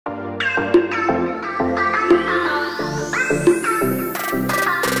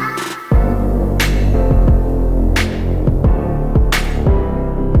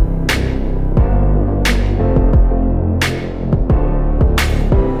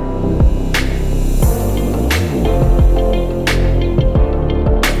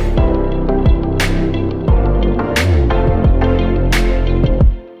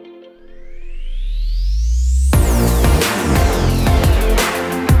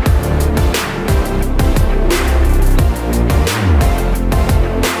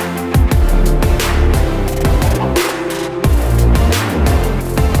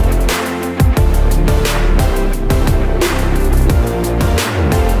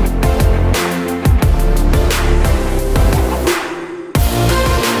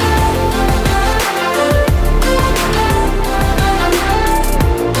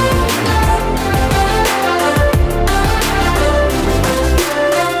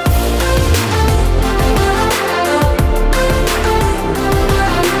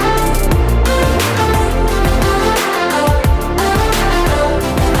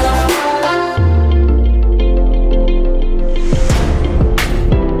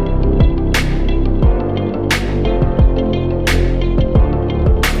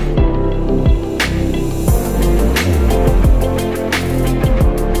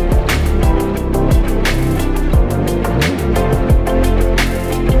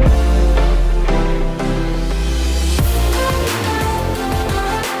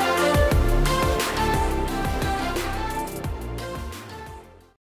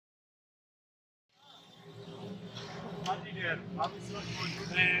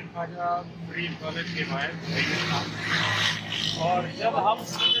है ख्वाजा फरीद कॉलेज के बाहर। और जब हम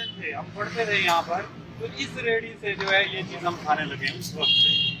स्टूडेंट थे, हम पढ़ते थे यहाँ पर, तो इस रेडी से जो है ये चीज़ हम खाने लगे उस वक्त से।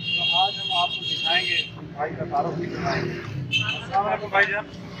 तो आज हम आपको दिखाएंगे, भाई का तारुफ भी दिखाएंगे। अस्सलाम वालेकुम भाईजान,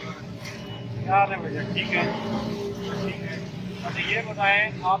 क्या हाल है भैया? ठीक है, ठीक है। अच्छा ये बताएं,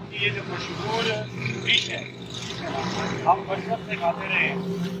 आपकी ये जो मशहूर डिश है, हम बचपन से खाते रहे,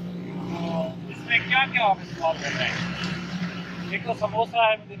 तो इसमें क्या क्या आप इस्तेमाल कर रहे हैं? एक तो समोसा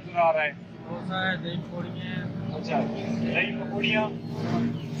है, मुझे नजर आ रहा है। समोसा है, दही पकौड़ियाँ हैं। अच्छा, दही पकौड़ियाँ,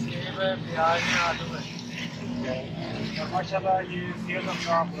 सेब है, प्याज है, आलू है। और माशाल्लाह ये सेहत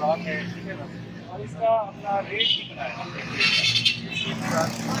का खुराक है, ठीक है ना। और इसका अपना रेट कितना है?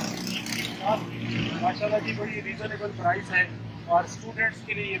 माशाल्लाह जी, बड़ी रीज़नेबल प्राइस है और स्टूडेंट्स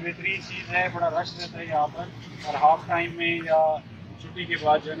के लिए ये बेहतरीन चीज़ है। बड़ा रश रहता है यहाँ पर, और हाफ टाइम में या छुट्टी के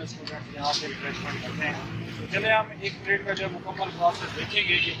बाद जो है ना स्टूडेंट्स यहाँ से रिफ्रेशमेंट करते हैं। तो चले हम एक प्लेट का जो मुकम्मल प्रोसेस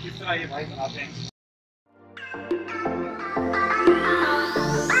देखेंगे कि किस तरह ये भाई बनाते हैं।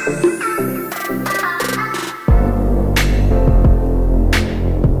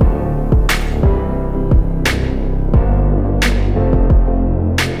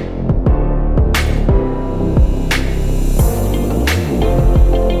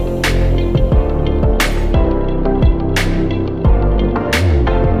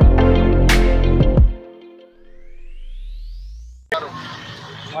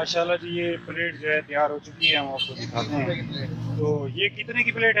 माशाल्लाह जी, ये प्लेट जो है तैयार हो चुकी है, हम आपको दिखाते हैं। तो ये कितने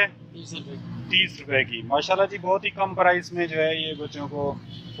की प्लेट है? 30 रुपए की। माशाल्लाह जी, बहुत ही कम प्राइस में जो है ये बच्चों को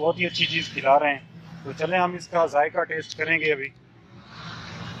बहुत ही अच्छी चीज़ खिला रहे हैं। तो चलें हम इसका जायका टेस्ट करेंगे अभी।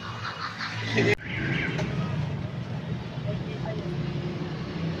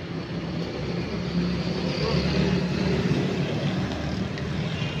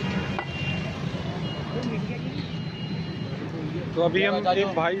 तो अभी हम एक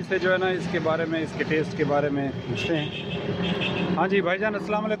भाई से जो है ना इसके बारे में, इसके टेस्ट के बारे में पूछते हैं। हाँ जी भाईजान,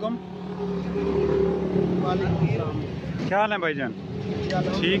 अस्सलाम वालेकुम। क्या हाल है भाईजान?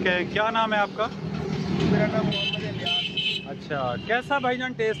 ठीक है। क्या नाम है आपका? मेरा नाम मोहम्मद यार। अच्छा, कैसा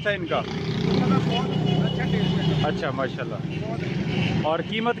भाईजान टेस्ट है इनका? बहुत अच्छा टेस्ट है। अच्छा माशाल्लाह। और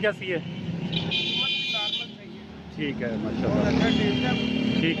कीमत कैसी है? ठीक है माशाल्लाह। अच्छा टेस्ट है।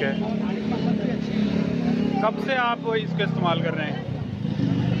 ठीक है। कब से आप इसको इस्तेमाल कर रहे हैं?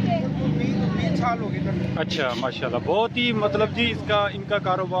 20 साल हो गए। अच्छा माशाल्लाह, बहुत ही मतलब जी इनका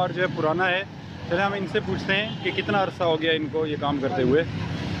कारोबार जो है पुराना है। चलिए हम इनसे पूछते हैं कि कितना अरसा हो गया इनको ये काम करते हुए।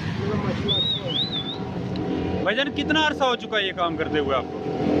 भाईजान, कितना अरसा हो चुका है ये काम करते हुए आपको?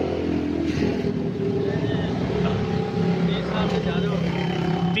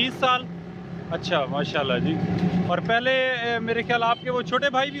 30 साल। अच्छा माशाल्लाह जी। और पहले मेरे ख्याल आपके वो छोटे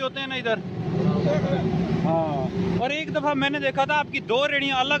भाई भी होते हैं ना इधर? हाँ। और एक दफ़ा मैंने देखा था आपकी 2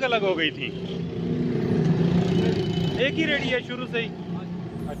 रेड़ियाँ अलग अलग हो गई थी। एक ही रेडी है शुरू से ही?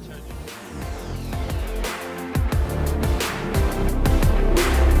 अच्छा जी।